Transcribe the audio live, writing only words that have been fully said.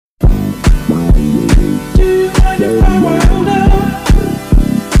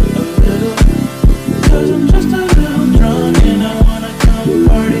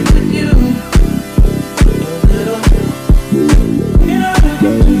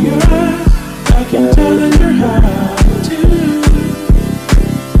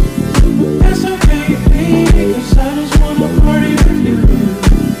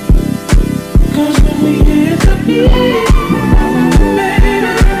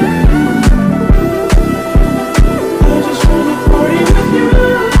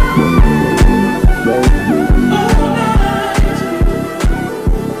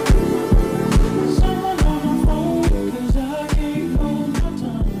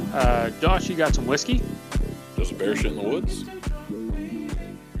Josh, you got some whiskey? Does a bear shit in the woods?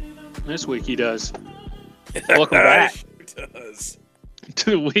 This week he does. Welcome back Sure does.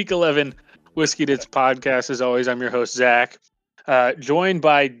 to the Week 11 Whiskey Dits podcast. As always, I'm your host, Zach. Joined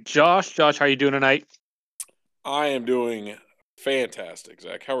by Josh. Josh, how are you doing tonight? I am doing fantastic,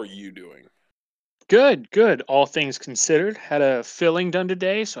 Zach. How are you doing? Good. All things considered. Had a filling done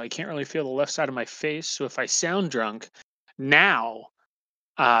today, so I can't really feel the left side of my face. So if I sound drunk now,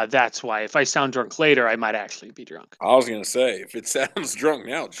 that's why. If I sound drunk later, I might actually be drunk. I was going to say, if it sounds drunk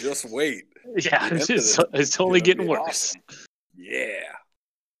now, just wait. Yeah, The end of this is it's only gonna getting be worse. awesome. Yeah.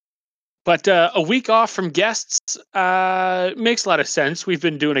 But a week off from guests makes a lot of sense. We've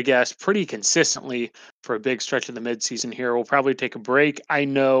been doing a guest pretty consistently for a big stretch of the midseason here. We'll probably take a break. I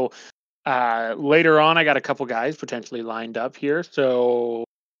know later on I got a couple guys potentially lined up here. So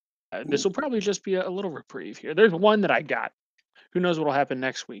this will probably just be a little reprieve here. There's one that I got. Who knows what will happen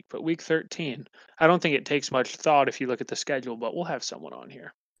next week? But week 13, I don't think it takes much thought if you look at the schedule, but we'll have someone on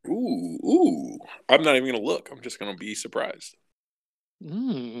here. Ooh. I'm not even going to look. I'm just going to be surprised.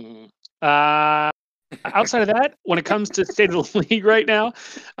 Outside of that, when it comes to state of the league right now,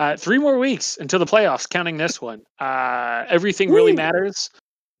 3 more weeks until the playoffs, counting this one. Everything really matters.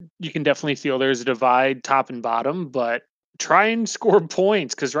 You can definitely feel there's a divide top and bottom, but try and score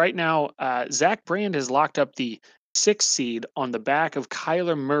points because right now, Zach Brand has locked up the 6th seed on the back of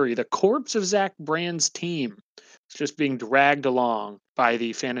Kyler Murray. The corpse of Zach Brand's team is just being dragged along by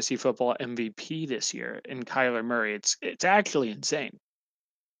the fantasy football MVP this year in Kyler Murray. It's actually insane.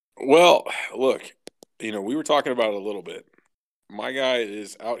 Well, look, we were talking about it a little bit. My guy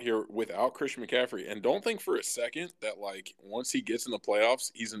is out here without Christian McCaffrey, and don't think for a second that, once he gets in the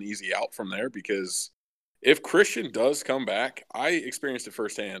playoffs, he's an easy out from there, because if Christian does come back, I experienced it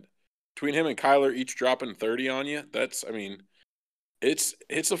firsthand. Between him and Kyler each dropping 30 on you, it's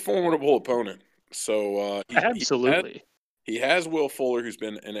a formidable opponent. So Absolutely. he has Will Fuller, who's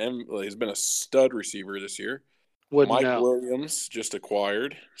been he's been a stud receiver this year. Wouldn't Mike know. Williams just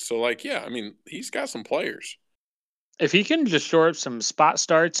acquired. So, he's got some players. If he can just shore up some spot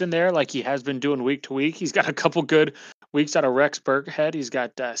starts in there like he has been doing week to week, he's got a couple good weeks out of Rex Burkhead. He's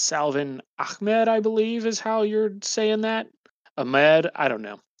got Salvin Ahmed, I believe is how you're saying that. Ahmed, I don't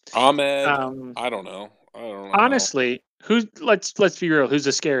know. Ahmed, I don't know. Honestly, let's be real, who's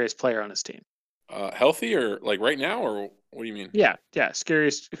the scariest player on his team? Healthy or right now, or what do you mean? Yeah,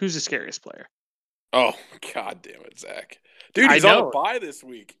 scariest. Who's the scariest player? Oh, God damn it, Zach. Dude, he's on a bye this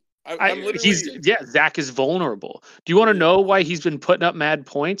week. Zach is vulnerable. Do you want to know why he's been putting up mad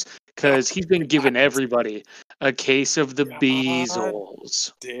points? Because he's been giving everybody a case of the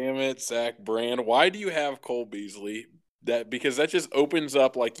Beasles. Damn it, Zach Brand. Why do you have Cole Beasley? Because that just opens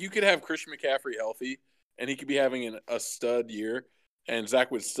up, you could have Christian McCaffrey healthy, and he could be having a stud year, and Zach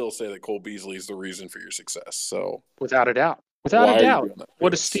would still say that Cole Beasley is the reason for your success. So without a doubt.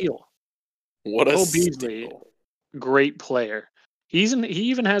 What a steal. Cole Beasley, great player. He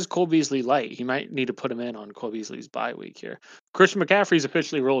even has Cole Beasley light. He might need to put him in on Cole Beasley's bye week here. Christian McCaffrey's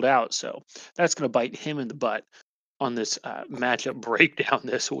officially rolled out, so that's going to bite him in the butt on this matchup breakdown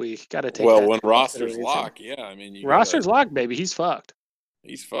this week. Got to take that. Well, when roster's locked, roster's locked, baby. He's fucked.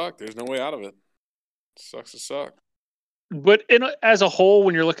 He's fucked. There's no way out of it. Sucks to suck. But as a whole,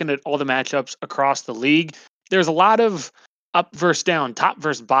 when you're looking at all the matchups across the league, there's a lot of up versus down, top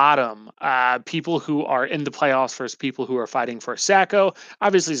versus bottom, people who are in the playoffs versus people who are fighting for a Sacco.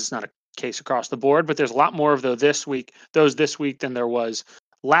 Obviously, it's not a case across the board, but there's a lot more of those this week than there was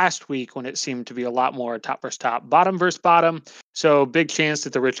last week, when it seemed to be a lot more top versus top, bottom versus bottom. So big chance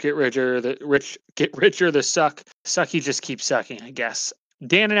that the rich get richer, the sucky just keep sucking, I guess.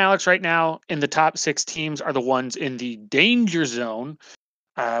 Dan and Alex right now in the top 6 teams are the ones in the danger zone,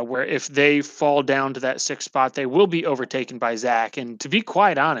 where if they fall down to that 6th spot, they will be overtaken by Zach. And to be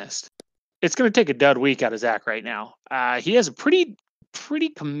quite honest, it's going to take a dud week out of Zach right now. He has a pretty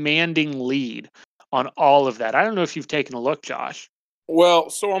commanding lead on all of that. I don't know if you've taken a look, Josh. Well,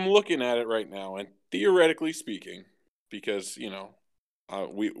 so I'm looking at it right now, and theoretically speaking, because,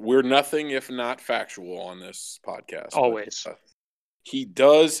 we're nothing if not factual on this podcast. Always. But, he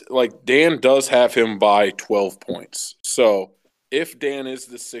does, Dan does have him by 12 points. So if Dan is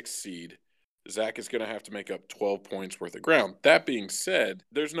the 6th seed, Zach is going to have to make up 12 points worth of ground. That being said,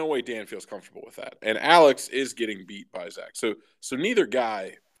 there's no way Dan feels comfortable with that. And Alex is getting beat by Zach. So neither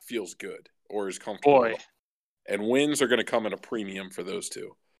guy feels good or is comfortable. Boy. And wins are going to come at a premium for those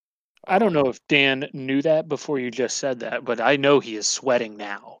two. I don't know if Dan knew that before you just said that, but I know he is sweating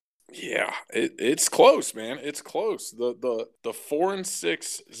now. Yeah, it's close, man. It's close. The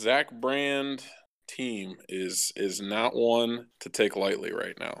 4-6 Zach Brand team is not one to take lightly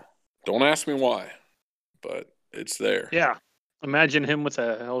right now. Don't ask me why, but it's there. Yeah. Imagine him with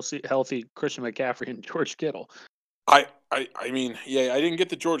a healthy Christian McCaffrey and George Kittle. I mean, yeah, I didn't get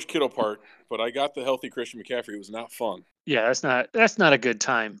the George Kittle part, but I got the healthy Christian McCaffrey. It was not fun. Yeah, that's not a good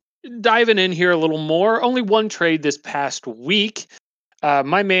time. Diving in here a little more, only one trade this past week.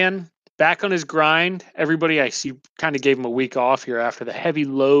 My man back on his grind. Everybody I see kind of gave him a week off here after the heavy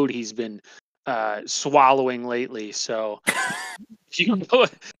load he's been swallowing lately. So you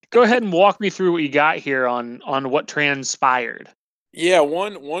go ahead and walk me through what you got here on what transpired. Yeah,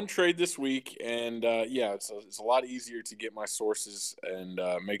 one trade this week, and yeah, it's a lot easier to get my sources and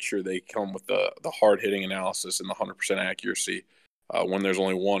make sure they come with the hard hitting analysis and the 100% accuracy when there's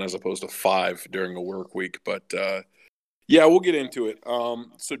only one as opposed to 5 during a work week. But yeah, we'll get into it.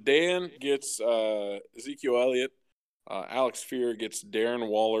 So Dan gets Ezekiel Elliott, Alex Fear gets Darren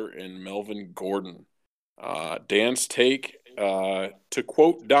Waller and Melvin Gordon. Dan's take, to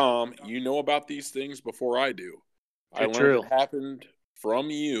quote Dom, "You know about these things before I do. I learned it happened from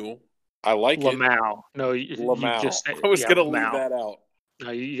you. I like Lamau. it." No, Lamau. you just I was going to leave Lamau. that out.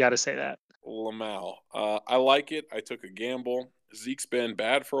 No, you got to say that. Lamau. I like it. I took a gamble. Zeke's been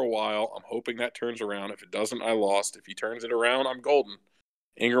bad for a while. I'm hoping that turns around. If it doesn't, I lost. If he turns it around, I'm golden.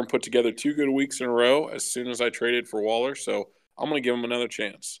 Ingram put together 2 good weeks in a row as soon as I traded for Waller, so I'm going to give him another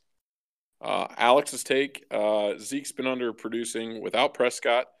chance. Alex's take, Zeke's been underproducing without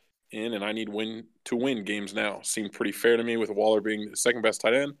Prescott in, and I need to win games now. Seemed pretty fair to me with Waller being the second best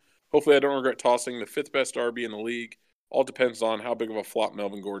tight end. Hopefully I don't regret tossing the 5th best RB in the league. All depends on how big of a flop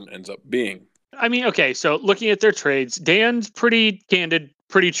Melvin Gordon ends up being. I mean, okay, so looking at their trades, Dan's pretty candid,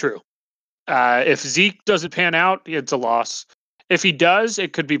 pretty true. If Zeke doesn't pan out, it's a loss. If he does,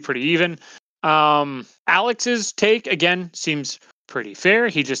 it could be pretty even. Alex's take, again, seems pretty fair.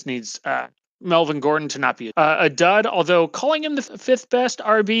 He just needs Melvin Gordon to not be a dud, although calling him the 5th best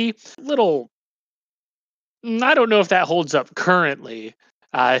RB, I don't know if that holds up currently.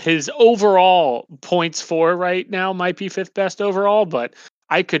 His overall points for right now might be 5th best overall, but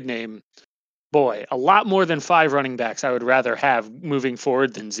I could name, a lot more than 5 running backs I would rather have moving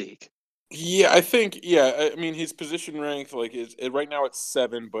forward than Zeke. Yeah, I think, I mean, his position ranked, right now it's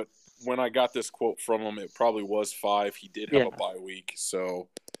 7, but when I got this quote from him, it probably was 5. He did have a bye week, so,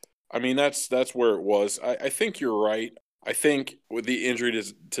 I mean, that's where it was. I think you're right. I think with the injury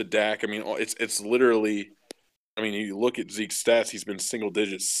to Dak, I mean, it's literally, I mean, you look at Zeke's stats, he's been single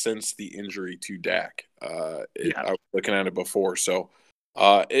digits since the injury to Dak. I was looking at it before, so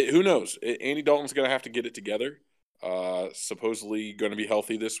who knows? Andy Dalton's going to have to get it together. Supposedly going to be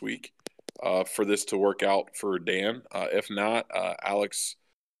healthy this week for this to work out for Dan. If not, Alex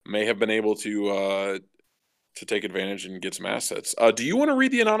may have been able to take advantage and get some assets. Do you want to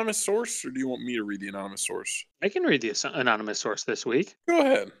read the anonymous source, or do you want me to read the anonymous source? I can read the anonymous source this week. Go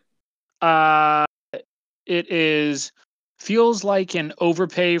ahead. It feels like an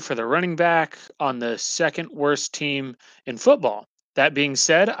overpay for the running back on the 2nd worst team in football. That being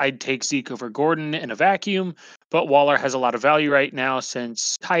said, I'd take Zeke over Gordon in a vacuum, but Waller has a lot of value right now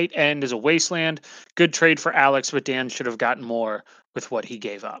since tight end is a wasteland. Good trade for Alex, but Dan should have gotten more with what he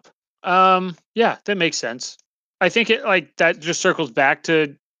gave up. Yeah, that makes sense. I think that just circles back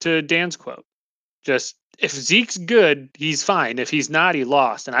to Dan's quote. Just if Zeke's good, he's fine. If he's not, he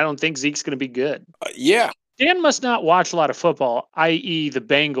lost. And I don't think Zeke's going to be good. Yeah. Dan must not watch a lot of football, i.e. the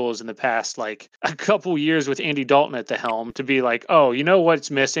Bengals in the past, a couple years with Andy Dalton at the helm to be like, oh, you know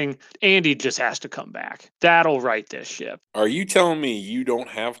what's missing? Andy just has to come back. That'll right this ship. Are you telling me you don't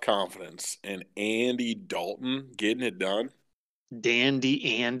have confidence in Andy Dalton getting it done?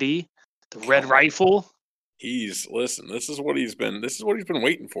 Dandy Andy, the Red Rifle. Listen, this is what he's been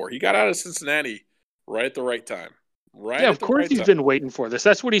waiting for. He got out of Cincinnati right at the right time. Yeah, of course he's been waiting for this.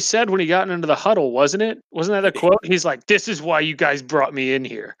 That's what he said when he got into the huddle, wasn't it? Wasn't that the quote? He's like, "This is why you guys brought me in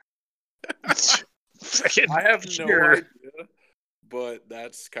here." I have no idea, but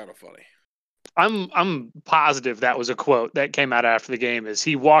that's kind of funny. I'm positive that was a quote that came out after the game. Is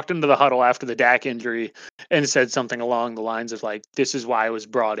he walked into the huddle after the Dak injury and said something along the lines of "This is why I was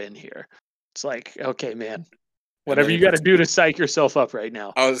brought in here." It's like, okay, man. Whatever you got to do to psych yourself up right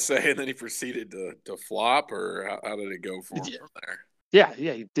now. I was saying, then he proceeded to flop, or how did it go for him from there? Yeah,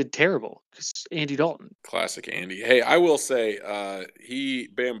 he did terrible. Because Andy Dalton. Classic Andy. Hey, I will say he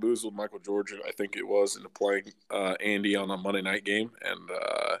bamboozled Michael George, I think it was, into playing Andy on a Monday night game. And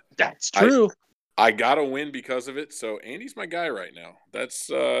that's true. I got a win because of it. So Andy's my guy right now. That's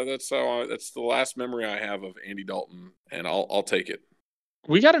the last memory I have of Andy Dalton, and I'll take it.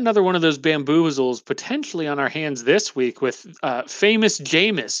 We got another one of those bamboozles potentially on our hands this week with famous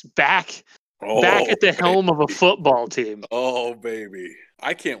Jameis back back Oh, at the helm of a baby. football team. Oh, baby.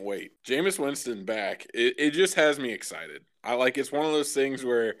 I can't wait. Jameis Winston back. It just has me excited. It's one of those things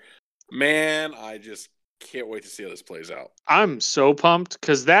where, man, I just can't wait to see how this plays out. I'm so pumped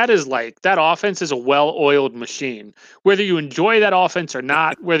because that offense is a well-oiled machine. Whether you enjoy that offense or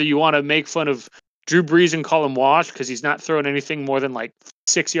not, whether you want to make fun of Drew Brees and call him washed because he's not throwing anything more than like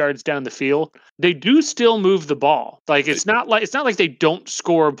 6 yards down the field, they do still move the ball. Like it's not like they don't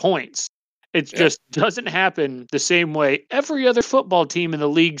score points. It Yeah. just doesn't happen the same way every other football team in the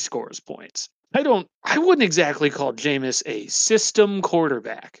league scores points. I wouldn't exactly call Jameis a system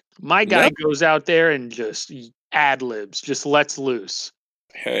quarterback. My No. guy goes out there and just ad libs, just lets loose.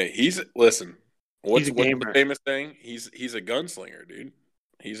 Hey, listen. He's a What's the gamer. famous thing? He's a gunslinger, dude.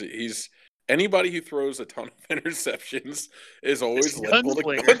 He's anybody who throws a ton of interceptions is It's always a labeled a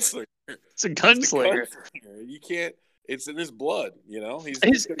gunslinger. gunslinger. It's a He's a gunslinger. gunslinger. You can't. It's in his blood. He's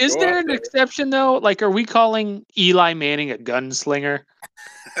gonna Is go there out an there. exception though? Like, are we calling Eli Manning a gunslinger?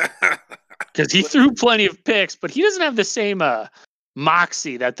 Because he threw plenty of picks, but he doesn't have the same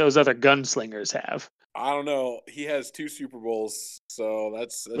moxie that those other gunslingers have. I don't know. He has 2 Super Bowls, so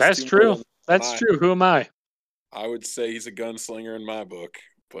that's That's too more true. than one That's eye. true. Who am I? I would say he's a gunslinger in my book,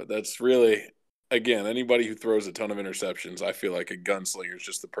 but that's really, again, anybody who throws a ton of interceptions, I feel like a gunslinger is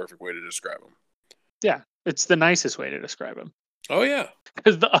just the perfect way to describe him. Yeah, it's the nicest way to describe him. Oh yeah.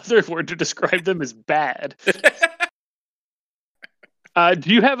 Because the other word to describe them is bad.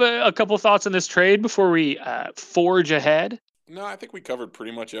 Do you have a couple thoughts on this trade before we forge ahead? No, I think we covered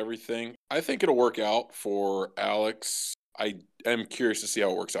pretty much everything. I think it'll work out for Alex. I am curious to see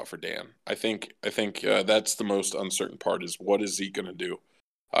how it works out for Dan. I think that's the most uncertain part is what is Zeke going to do?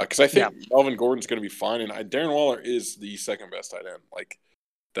 Because I think Melvin Gordon's going to be fine, and Darren Waller is the second best tight end. Like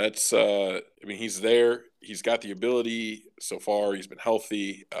that's, I mean, he's there. He's got the ability so far. He's been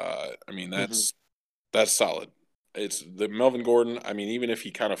healthy. I mean, that's solid. It's the Melvin Gordon. I mean, even if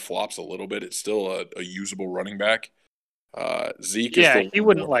he kind of flops a little bit, it's still a usable running back. Zeke is Yeah, the he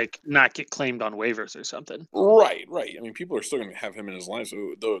wouldn't like not get claimed on waivers or something. right. I mean, people are still going to have him in his line.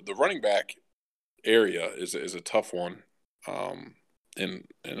 So the running back area is a tough one, and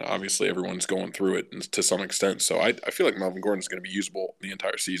obviously everyone's going through it to some extent. So I feel like Melvin Gordon is going to be usable the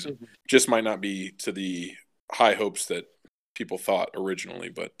entire season. Just might not be to the high hopes that people thought originally,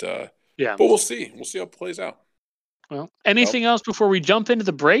 but we'll see. We'll see how it plays out. Well, anything else before we jump into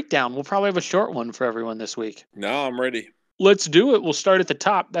the breakdown? We'll probably have a short one for everyone this week. No, I'm ready. Let's do it. We'll start at the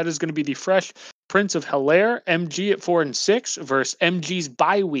top. That is going to be the fresh Prince of Hilaire, MG at 4-6 versus MG's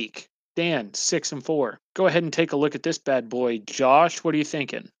bye week. Dan, 6-4. Go ahead and take a look at this bad boy. Josh, what are you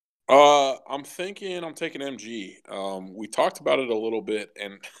thinking? I'm thinking I'm taking MG. We talked about it a little bit,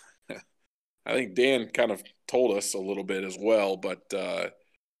 and I think Dan kind of told us a little bit as well, but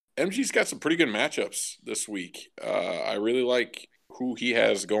MG's got some pretty good matchups this week. I really like who he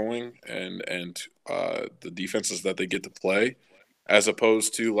has going and the defenses that they get to play, as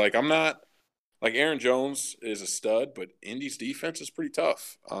opposed to I'm not like Aaron Jones is a stud, but Indy's defense is pretty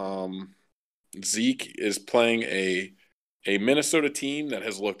tough. Zeke is playing a Minnesota team that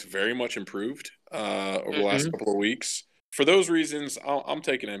has looked very much improved over the last couple of weeks. For those reasons, I'm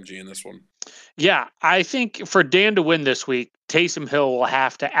taking MG in this one. Yeah, I think for Dan to win this week, Taysom Hill will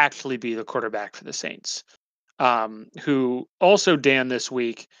have to actually be the quarterback for the Saints. Who also Dan this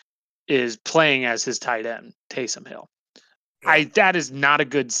week is playing as his tight end, Taysom Hill. Yeah. That is not a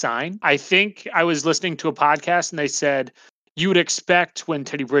good sign. I think I was listening to a podcast and they said you would expect when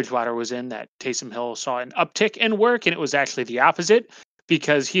Teddy Bridgewater was in that Taysom Hill saw an uptick in work, and it was actually the opposite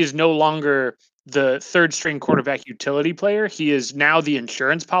because he is no longer the third string quarterback utility player. He is now the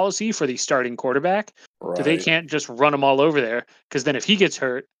insurance policy for the starting quarterback. Right. So they can't just run him all over there because then if he gets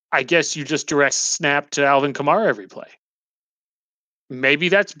hurt, I guess you just direct snap to Alvin Kamara every play. Maybe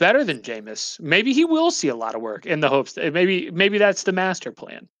that's better than Jameis. Maybe he will see a lot of work in the hopes that maybe that's the master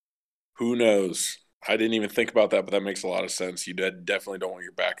plan. Who knows? I didn't even think about that, but that makes a lot of sense. You definitely don't want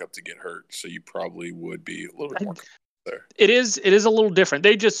your backup to get hurt, so you probably would be a little bit more there. It is a little different.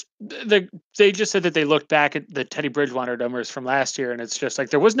 They just said that they looked back at the Teddy Bridgewater numbers from last year, and it's just like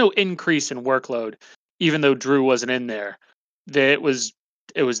there was no increase in workload, even though Drew wasn't in there.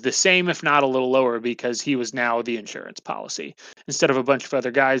 It was the same, if not a little lower, because he was now the insurance policy instead of a bunch of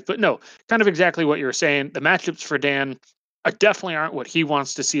other guys. But no, kind of exactly what you were saying. The matchups for Dan definitely aren't what he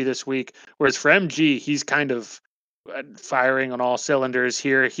wants to see this week. Whereas for MG, he's kind of firing on all cylinders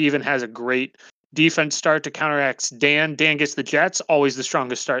here. He even has a great defense start to counteract Dan. Dan gets the Jets, always the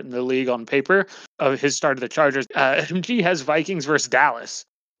strongest start in the league on paper of his start of the Chargers. MG has Vikings versus Dallas.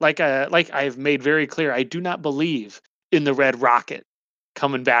 Like I've made very clear, I do not believe in the Red Rocket.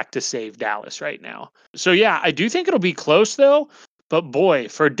 coming back to save Dallas right now. So yeah, I do think it'll be close though. But boy,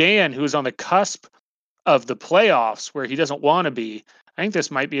 for Dan, who's on the cusp of the playoffs where he doesn't want to be, I think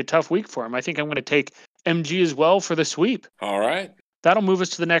this might be a tough week for him. I think I'm going to take MG as well for the sweep. All right. That'll move us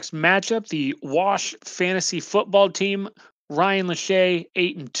to the next matchup. The Wash Fantasy Football Team, Ryan Lachey,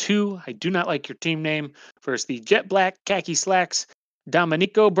 8-2. I do not like your team name. Versus the Jet Black Khaki Slacks,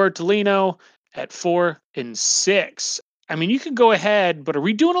 Domenico Bertolino at 4-6. I mean, you can go ahead, but are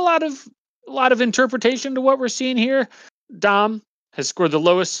we doing a lot of interpretation to what we're seeing here? Dom has scored the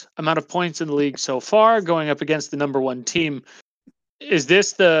lowest amount of points in the league so far, going up against the number one team. Is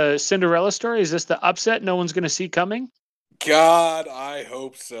this the Cinderella story? Is this the upset no one's going to see coming? God, I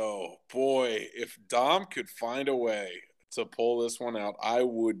hope so. Boy, if Dom could find a way to pull this one out, I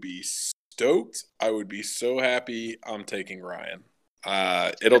would be stoked. I would be so happy. I'm taking Ryan.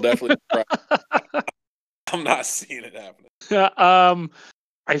 It'll definitely. I'm not seeing it happening.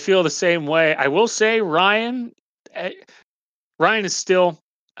 I feel the same way. I will say Ryan is still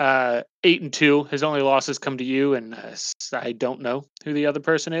 8-2. His only losses come to you, and I don't know who the other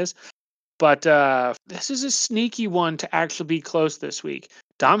person is. But this is a sneaky one to actually be close this week.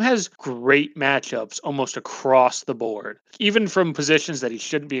 Dom has great matchups almost across the board, even from positions that he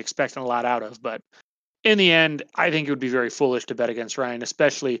shouldn't be expecting a lot out of. But in the end, I think it would be very foolish to bet against Ryan,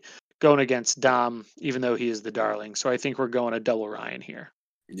 especially going against Dom, even though he is the darling. So I think we're going a double Ryan here.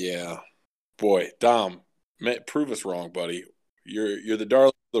 Yeah. Boy, Dom, prove us wrong, buddy. You're the darling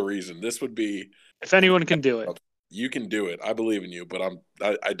of the reason. This would be. If anyone can do it. You can do it. I believe in you, but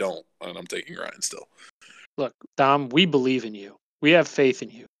I don't, and I'm taking Ryan still. Look, Dom, we believe in you. We have faith in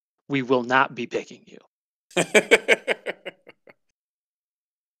you. We will not be picking you.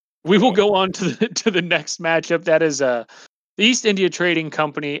 We will go on to the next matchup. That is the East India Trading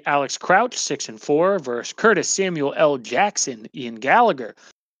Company, Alex Crouch, 6-4, versus Curtis Samuel L. Jackson, Ian Gallagher,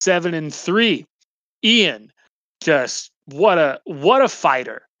 7-3. Ian, just what a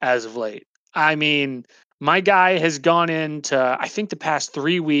fighter as of late. I mean, my guy has gone into, I think, the past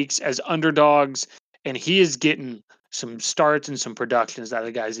 3 weeks as underdogs, and he is getting some starts and some productions out of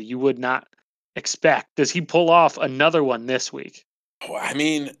the guys that you would not expect. Does he pull off another one this week? Oh, I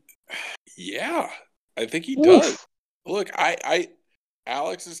mean, yeah, I think he does. Look,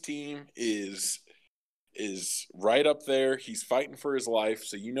 Alex's team is right up there. He's fighting for his life,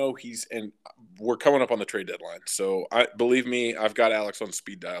 so and we're coming up on the trade deadline. So believe me, I've got Alex on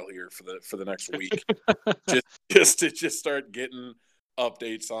speed dial here for the next week, just to start getting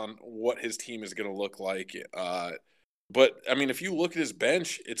updates on what his team is going to look like. But I mean, if you look at his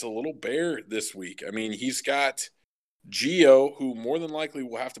bench, it's a little bare this week. I mean, he's got Gio, who more than likely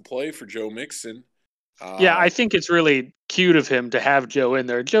will have to play for Joe Mixon. Yeah, I think it's really cute of him to have Joe in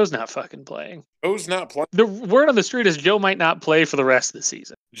there. Joe's not fucking playing. Joe's not playing. The word on the street is Joe might not play for the rest of the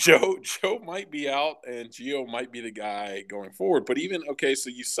season. Joe might be out, and Gio might be the guy going forward. But so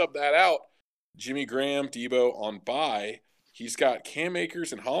you sub that out, Jimmy Graham, Debo on bye. He's got Cam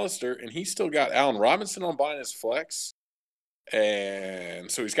Akers and Hollister, and he's still got Allen Robinson on bye in his flex. And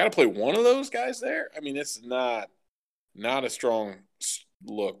so he's got to play one of those guys there. I mean, it's not a strong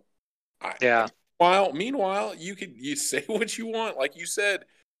look. Yeah. Meanwhile, you say what you want. Like you said,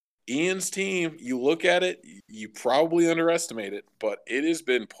 Ian's team, you look at it, you probably underestimate it, but it has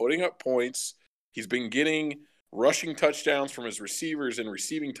been putting up points. He's been getting rushing touchdowns from his receivers and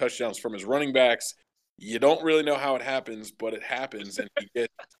receiving touchdowns from his running backs. You don't really know how it happens, but it happens, and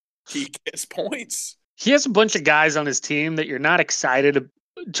he gets points. He has a bunch of guys on his team that you're not excited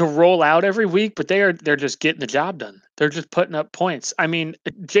to roll out every week, but they're just getting the job done. They're just putting up points. I mean,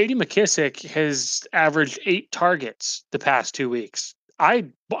 J.D. McKissick has averaged 8 targets the past 2 weeks.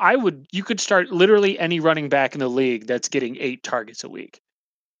 You could start literally any running back in the league that's getting 8 targets a week.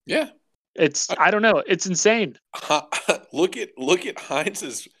 Yeah. I don't know. It's insane. Look at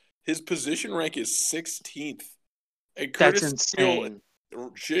Heinz's. His position rank is 16th. And Curtis that's insane.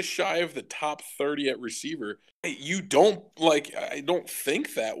 Just shy of the top 30 at receiver. You don't I don't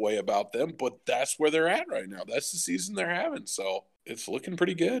think that way about them, but that's where they're at right now. That's the season they're having. So it's looking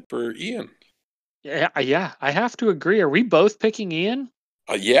pretty good for Ian. Yeah, I have to agree. Are we both picking Ian?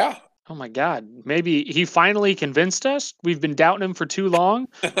 Yeah. Oh my God. Maybe he finally convinced us. We've been doubting him for too long.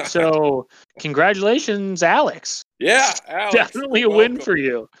 So congratulations, Alex. Yeah, Alex. Definitely a win for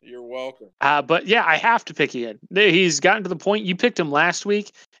you. You're welcome. But yeah, I have to pick Ian. He's gotten to the point. You picked him last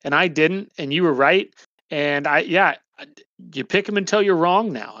week and I didn't, and you were right. And you pick him until you're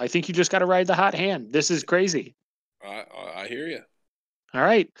wrong now. I think you just got to ride the hot hand. This is crazy. I hear you. All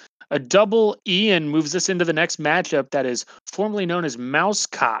right. A double Ian moves us into the next matchup that is formerly known as Mouse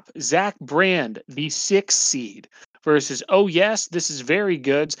Cop. Zach Brand, the 6th seed, versus, oh yes, this is very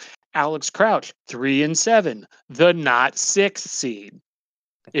good, Alex Crouch, 3-7, the not 6th seed.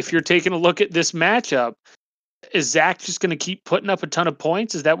 If you're taking a look at this matchup, is Zach just going to keep putting up a ton of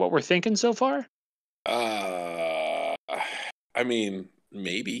points? Is that what we're thinking so far? Uh, I mean,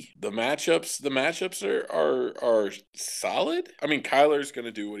 maybe the matchups are solid. I mean, Kyler's going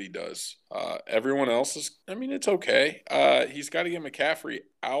to do what he does. Everyone else is. I mean, it's okay. He's got to get McCaffrey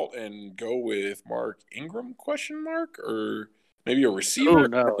out and go with Mark Ingram? Question mark, or maybe a Oh receiver.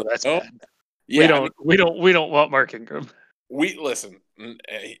 no, that's No. bad. We Yeah, I mean, don't want Mark Ingram. we listen.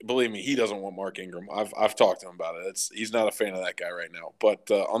 Believe me, he doesn't want Mark Ingram. I've talked to him about it. He's not a fan of that guy right now. But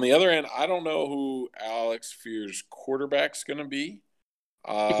on the other end, I don't know who Alex Fear's quarterback's going to be.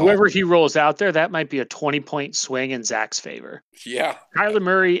 Whoever he rolls out there, that might be a 20-point swing in Zach's favor. Yeah, Kyler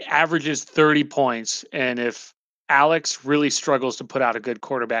Murray averages 30 points, and if Alex really struggles to put out a good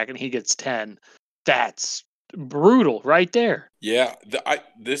quarterback and he gets 10, that's brutal right there. yeah.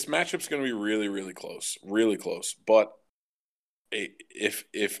 This matchup's going to be really, really close. But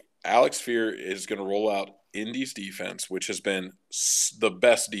if Alex Fear is going to roll out Indy's defense, which has been the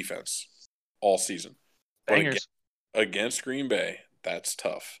best defense all season, but Bangers. against Green Bay, that's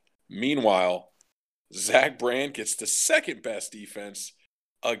tough. Meanwhile, Zach Brand gets the second best defense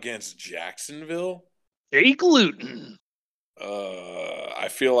against Jacksonville. Jake Luton. I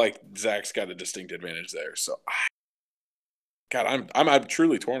feel like Zach's got a distinct advantage there. So, God, I'm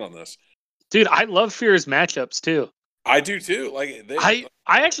truly torn on this. Dude, I love Fear's matchups too. I do too. Like I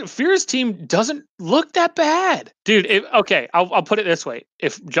actually Fear's team doesn't look that bad, dude. Okay, I'll put it this way: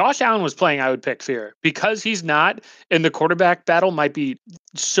 if Josh Allen was playing, I would pick Fear because he's not, and the quarterback battle might be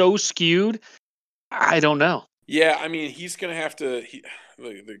so skewed. I don't know. Yeah, I mean, he's going to have to.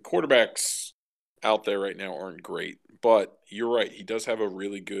 The quarterbacks out there right now aren't great, but you're right. He does have a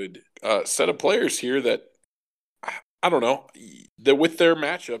really good set of players here that I don't know that with their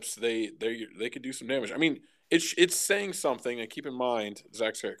matchups they could do some damage. I mean, it's saying something. And keep in mind,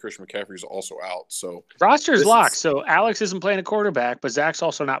 Zach's got Christian McCaffrey is also out, so Roster's locked, so Alex isn't playing a quarterback, but Zach's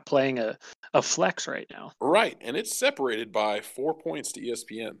also not playing a flex right now. right, and it's separated by 4 points to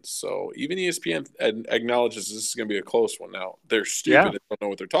ESPN. So even ESPN acknowledges this is going to be a close one. Now they're stupid and don't know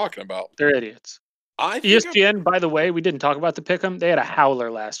what they're talking about. They're idiots. ESPN, by the way, we didn't talk about the pick'em. They had a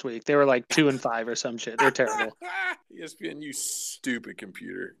howler last week. They were like 2-5 or some shit. They're terrible. ESPN, you stupid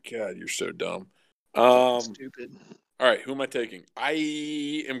computer. God, you're so dumb. Stupid. All right, who am I taking?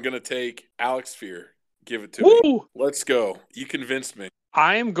 I am going to take Alex Fear. Give it to me. Let's go. You convinced me.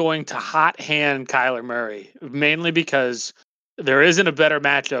 I am going to hot hand Kyler Murray, mainly because there isn't a better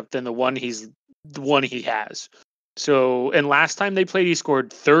matchup than the one he has. So, and last time they played, he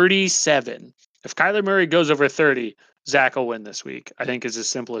scored 37. If Kyler Murray goes over 30, Zach will win this week. I think it's as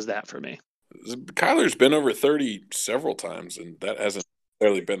simple as that for me. Kyler's been over 30 several times, and that hasn't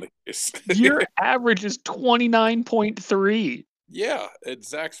necessarily been the case. Your average is 29.3. Yeah, it's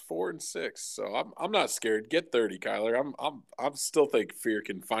Zach's 4 and 6, so I'm not scared. Get 30, Kyler. I'm still think Fear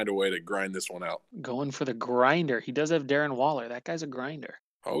can find a way to grind this one out. Going for the grinder. He does have Darren Waller. That guy's a grinder.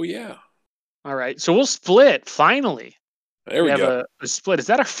 Oh yeah. All right, so we'll split finally. There we go. Have a split. Is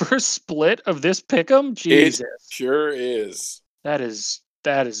that our first split of this pick'em? Jesus, it sure is. That is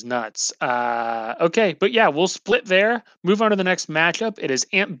nuts. Okay, but yeah, we'll split there. Move on to the next matchup. It is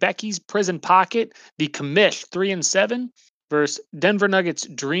Aunt Becky's Prison Pocket, the Commish 3-7 versus Denver Nuggets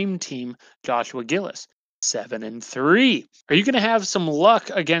Dream Team Joshua Gillis 7-3. Are you going to have some luck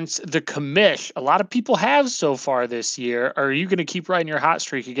against the Commish? A lot of people have so far this year. Or are you going to keep riding your hot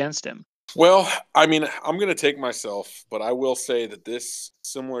streak against him? Well, I mean, I'm going to take myself, but I will say that this,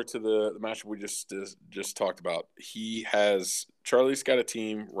 similar to the matchup we just talked about, Charlie's got a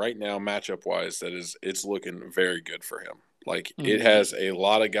team right now, matchup wise, it's looking very good for him. Like it has a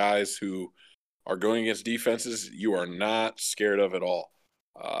lot of guys who are going against defenses you are not scared of at all.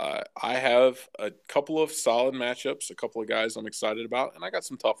 I have a couple of solid matchups, a couple of guys I'm excited about, and I got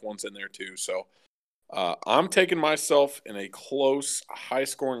some tough ones in there too. So I'm taking myself in a close,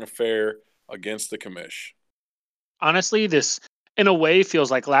 high-scoring affair against the Commish. Honestly, this in a way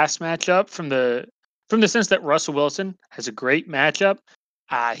feels like last matchup from the sense that Russell Wilson has a great matchup.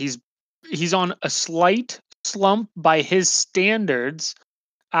 He's on a slight slump by his standards,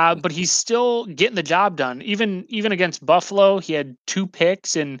 but he's still getting the job done. Even against Buffalo, he had 2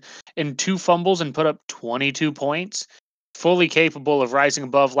 picks and 2 fumbles and put up 22 points. Fully capable of rising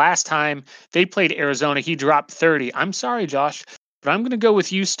above. Last time they played Arizona, he dropped 30. I'm sorry, Josh, but I'm going to go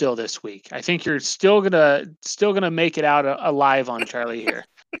with you still this week. I think you're still gonna make it out alive on Charlie here.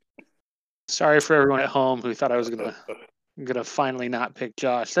 Sorry for everyone at home who thought I was gonna finally not pick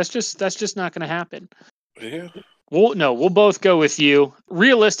Josh. That's just not going to happen. Yeah. We'll both go with you.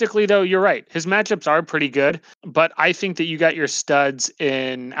 Realistically, though, you're right. His matchups are pretty good, but I think that you got your studs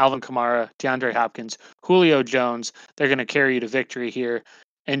in Alvin Kamara, DeAndre Hopkins, Julio Jones. They're going to carry you to victory here.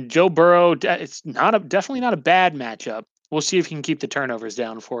 And Joe Burrow, it's definitely not a bad matchup. We'll see if he can keep the turnovers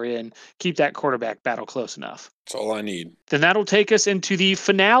down for you and keep that quarterback battle close enough. That's all I need. Then that'll take us into the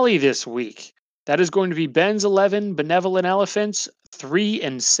finale this week. That is going to be Ben's 11 Benevolent Elephants,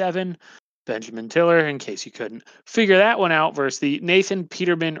 3-7. Benjamin Tiller, in case you couldn't figure that one out, versus the Nathan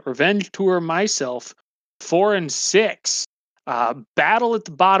Peterman Revenge Tour myself, 4-6. Battle at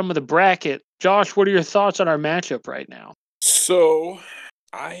the bottom of the bracket. Josh, what are your thoughts on our matchup right now? So,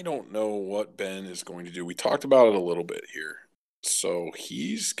 I don't know what Ben is going to do. We talked about it a little bit here. So,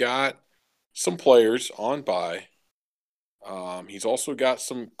 he's got some players on bye. He's also got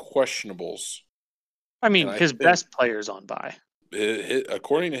some questionables. I mean, his best players on bye.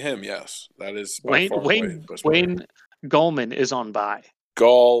 According to him, yes. That is by far away the best player. Wayne Gallman is on bye.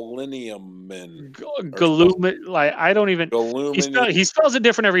 Galliniaman. Galuman, like I don't even. He spells it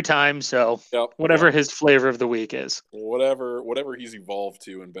different every time. So whatever his flavor of the week is, whatever he's evolved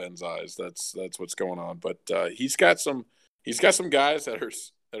to in Ben's eyes, that's what's going on. But he's got some guys that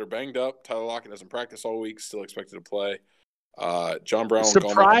are banged up. Tyler Lockett hasn't practiced all week, still expected to play. John Brown.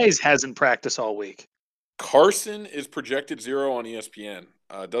 Surprise hasn't practiced all week. Carson is projected 0 on ESPN.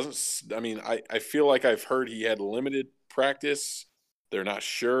 I feel like I've heard he had limited practice. They're not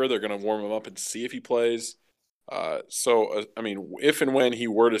sure. They're going to warm him up and see if he plays. If and when he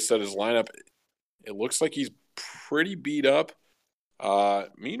were to set his lineup, it looks like he's pretty beat up.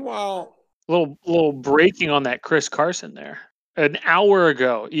 Meanwhile, little breaking on that Chris Carson there. An hour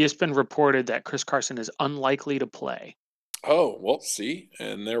ago, ESPN reported that Chris Carson is unlikely to play. Oh, well, see,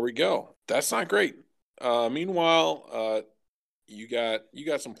 and there we go. That's not great. Meanwhile, you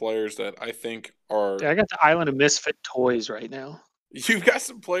got some players that I think are. Yeah, I got the Island of Misfit Toys right now. You've got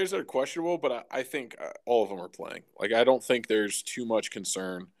some players that are questionable, but I think all of them are playing. Like, I don't think there's too much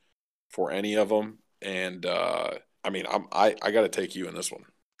concern for any of them. And I got to take you in this one.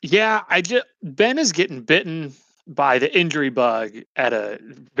 Yeah, Ben is getting bitten by the injury bug at a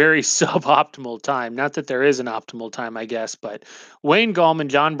very suboptimal time. Not that there is an optimal time, I guess, but Wayne Gallman,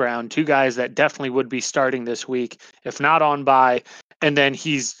 John Brown, two guys that definitely would be starting this week, if not on bye. And then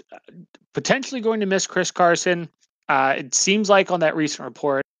he's potentially going to miss Chris Carson. It seems like on that recent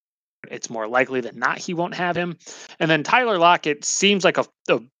report, it's more likely than not he won't have him. And then Tyler Lockett seems like a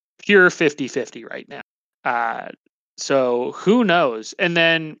pure 50-50 right now. So who knows? And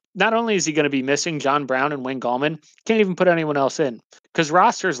then not only is he going to be missing John Brown and Wayne Gallman, can't even put anyone else in because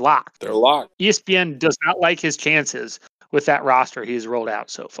roster's locked. They're locked. ESPN does not like his chances with that roster he's rolled out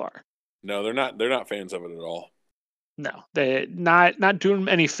so far. No, they're not. They're not fans of it at all. No, they're not doing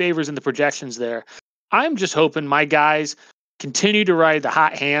any favors in the projections there. I'm just hoping my guys continue to ride the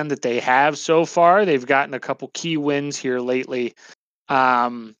hot hand that they have so far. They've gotten a couple key wins here lately.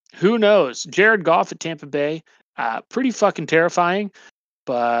 Who knows? Jared Goff at Tampa Bay, pretty fucking terrifying.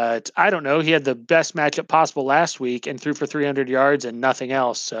 But I don't know. He had the best matchup possible last week and threw for 300 yards and nothing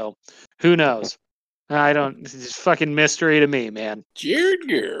else. So who knows? It's fucking mystery to me, man. Jared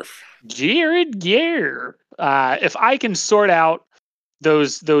Goff. If I can sort out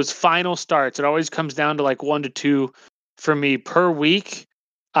those final starts, it always comes down to like 1 to 2 for me per week.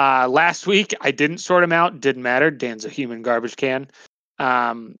 Last week I didn't sort them out. Didn't matter. Dan's a human garbage can.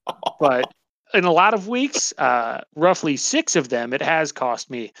 But in a lot of weeks, roughly 6 of them, it has cost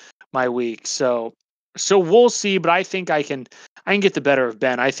me my week. So we'll see. But I think I can get the better of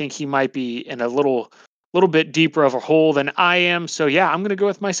Ben. I think he might be in a little bit deeper of a hole than I am. So yeah, I'm going to go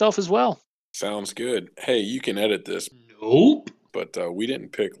with myself as well. Sounds good. Hey, you can edit this. Nope. But we didn't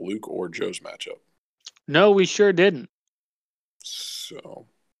pick Luke or Joe's matchup. No, we sure didn't. So,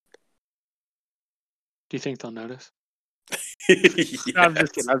 do you think they'll notice? Yes. No, I'm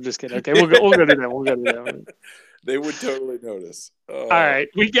just kidding. Okay, we'll go to them. They would totally notice. All right,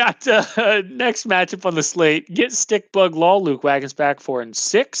 we got next matchup on the slate. Get Stickbug Law, Luke Wagons back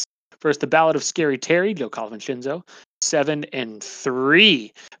 4-6 versus the Ballad of Scary Terry, Joe Calvin Shinzo,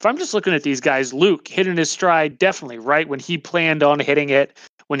 7-3. If I'm just looking at these guys, Luke hitting his stride definitely right when he planned on hitting it,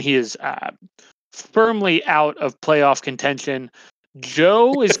 when he is firmly out of playoff contention.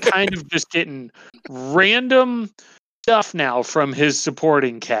 Joe is kind of just getting random stuff now from his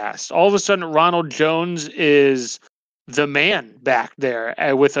supporting cast. All of a sudden, Ronald Jones is the man back there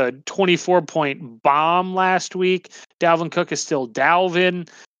with a 24-point bomb last week. Dalvin Cook is still Dalvin.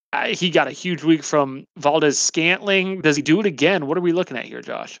 He got a huge week from Valdez Scantling. Does he do it again? What are we looking at here,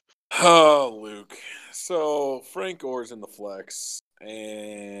 Josh? Oh, Luke. So Frank Gore's in the flex,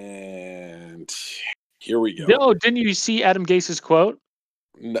 and Here we go. No, didn't you see Adam Gase's quote?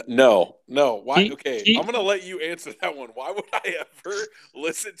 No. Why? He, Okay, he I'm gonna let you answer that one. Why would I ever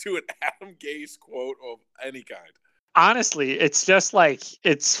listen to an Adam Gase quote of any kind? honestly, it's just like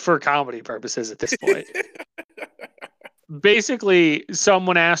it's for comedy purposes at this point. Basically,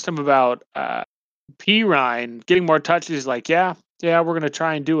 someone asked him about P. Ryan getting more touches. He's like, yeah, we're going to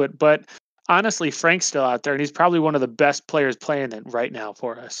try and do it. But honestly, Frank's still out there, and he's probably one of the best players playing it right now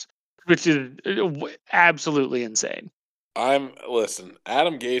for us, which is absolutely insane. Listen,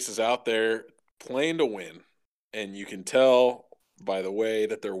 Adam Gase is out there playing to win, and you can tell by the way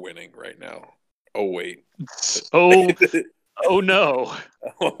that they're winning right now. Oh wait. Oh, oh no.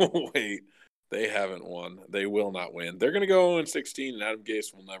 Oh wait. They haven't won. They will not win. They're going to go 0-16, and Adam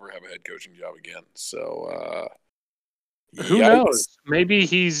Gase will never have a head coaching job again. So, Who yikes. knows? Maybe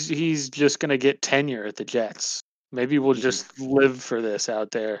he's just going to get tenure at the Jets. Maybe we'll just live for this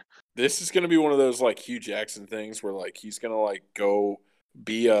out there. This is going to be one of those like Hugh Jackson things where like he's going to like go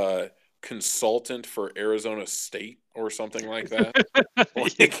be a consultant for Arizona State or something like that.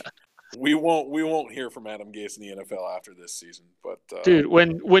 Like Yeah. we won't hear from Adam Gase in the NFL after this season. But Dude,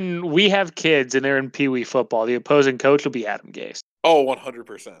 when we have kids and they're in Pee Wee football, the opposing coach will be Adam Gase.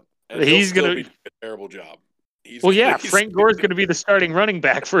 100%, and he'll He's still gonna. be doing a terrible job. Well, yeah, Frank Gore's going to be the starting running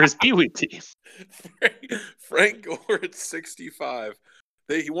back for his Pee Wee team. Frank Gore at 65.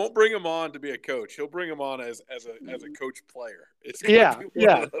 He won't bring him on to be a coach. He'll bring him on as a coach player. It's gonna be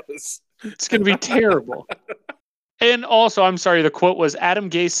one of those. It's going to be terrible. And also, I'm sorry, the quote was Adam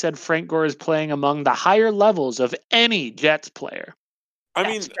Gase said Frank Gore is playing among the higher levels of any Jets player.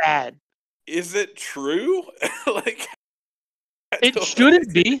 That's bad. Is it true? Like, it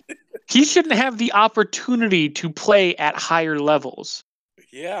shouldn't be. He shouldn't have the opportunity to play at higher levels.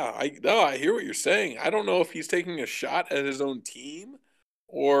 Yeah, I hear what you're saying. I don't know if he's taking a shot at his own team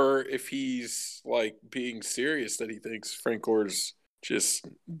or if he's like being serious that he thinks Frank Gore's just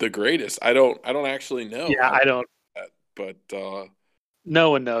the greatest. I don't actually know. Yeah, I don't. But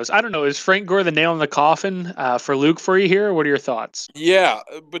no one knows. I don't know. Is Frank Gore the nail in the coffin for Luke for you here? What are your thoughts? Yeah,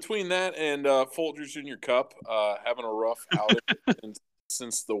 between that and Folgers Junior Cup having a rough outing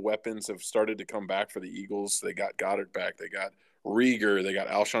since the weapons have started to come back for the Eagles. They got Goddard back. They got Rieger. They got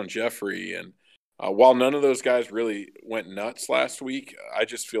Alshon Jeffrey. And while none of those guys really went nuts last week, I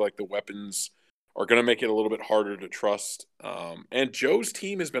just feel like the weapons are going to make it a little bit harder to trust. And Joe's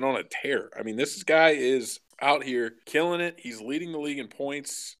team has been on a tear. I mean, this guy is out here killing it. He's leading the league in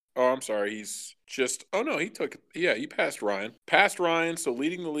points. Oh, I'm sorry. He's just – oh, no, he passed Ryan. Passed Ryan, so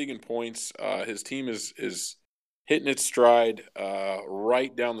leading the league in points. His team is hitting its stride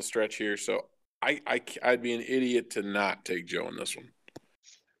right down the stretch here. So I'd be an idiot to not take Joe in this one.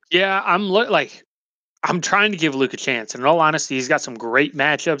 Yeah, I'm trying to give Luke a chance. And in all honesty, he's got some great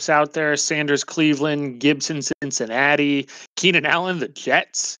matchups out there. Sanders, Cleveland, Gibson, Cincinnati, Keenan Allen, the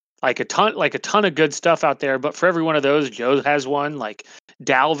Jets. Like a ton of good stuff out there. But for every one of those, Joe has one. Like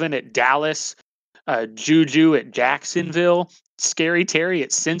Dalvin at Dallas, Juju at Jacksonville, Scary Terry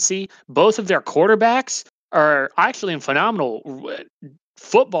at Cincy. Both of their quarterbacks are actually in phenomenal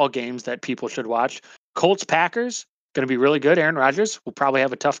football games that people should watch. Colts Packers, going to be really good. Aaron Rodgers will probably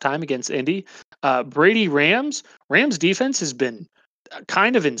have a tough time against Indy. Brady Rams defense has been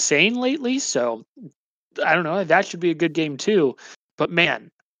kind of insane lately. So I don't know. That should be a good game too. But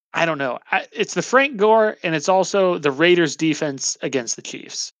man, I don't know. It's the Frank Gore and it's also the Raiders defense against the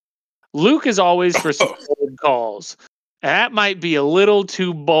Chiefs. Luke is always for some bold calls. And that might be a little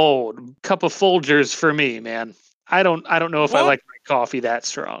too bold. Cup of Folgers for me, man. I don't know if I like my coffee that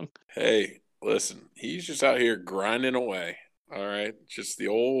strong. Hey, listen, he's just out here grinding away. All right, just the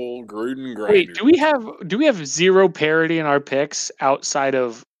old Gruden grinder. Wait, do we have zero parity in our picks outside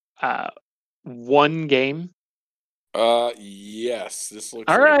of one game? Yes. This looks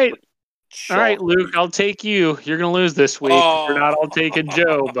all like right. All right, Luke, I'll take you. You're going to lose this week. If you're not, I'll take a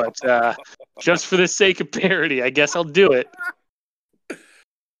Joe. But just for the sake of parity, I guess I'll do it.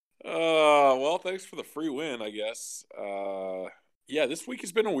 Well, thanks for the free win, I guess. Yeah, this week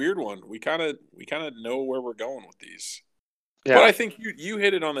has been a weird one. We kind of know where we're going with these. Yeah. But I think you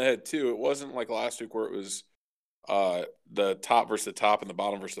hit it on the head too. It wasn't like last week where it was the top versus the top and the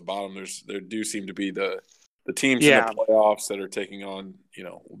bottom versus the bottom. There do seem to be the teams in the playoffs that are taking on,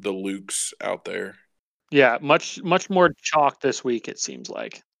 the Lukes out there. Yeah, much more chalk this week, it seems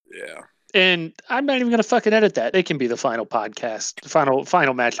like. Yeah. And I'm not even going to fucking edit that. They can be the final podcast, the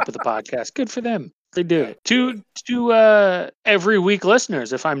final matchup of the podcast. Good for them. They do it. To every week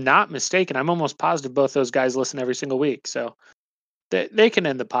listeners, if I'm not mistaken, I'm almost positive both those guys listen every single week. So they can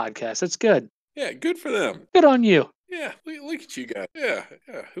end the podcast. It's good. Yeah, good for them. Good on you. Yeah, look at you guys. Yeah.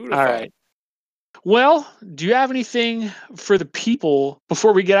 Who would have thought? All right. Well, do you have anything for the people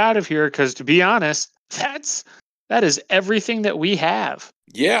before we get out of here? Because to be honest, that is everything that we have.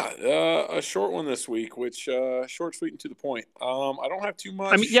 Yeah, a short one this week, which short, sweet, and to the point. I don't have too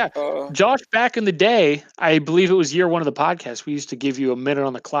I mean, much. yeah, Josh, back in the day, I believe it was year one of the podcast, we used to give you a minute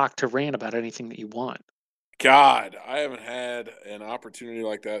on the clock to rant about anything that you want. God, I haven't had an opportunity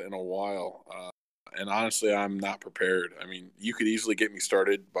like that in a while. And honestly, I'm not prepared. I mean, you could easily get me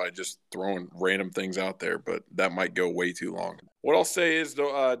started by just throwing random things out there, but that might go way too long. What I'll say is,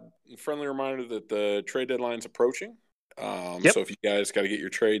 though, friendly reminder that the trade deadline's approaching. Yep. So if you guys got to get your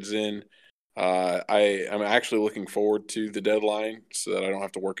trades in, I'm actually looking forward to the deadline so that I don't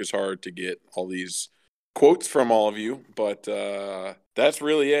have to work as hard to get all these quotes from all of you. But that's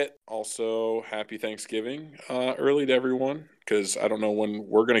really it. Also, happy Thanksgiving early to everyone, because I don't know when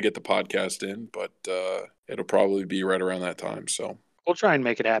we're going to get the podcast in, but it'll probably be right around that time. So We'll try and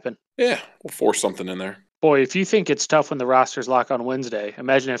make it happen. yeah, we'll force something in there. Boy, if you think it's tough when the rosters lock on Wednesday,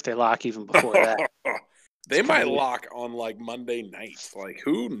 imagine if they lock even before that. They might lock on like Monday night. Like,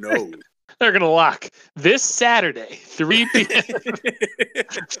 who knows? They're going to lock this Saturday, 3 p.m.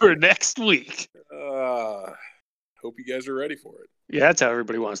 for next week. Hope you guys are ready for it. Yeah, that's how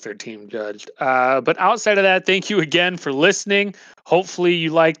everybody wants their team judged. But outside of that, thank you again for listening. Hopefully you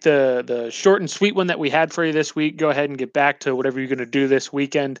like the short and sweet one that we had for you this week. Go ahead and get back to whatever you're going to do this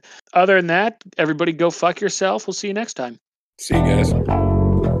weekend. Other than that, everybody go fuck yourself. We'll see you next time. See you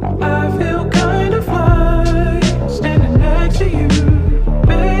guys.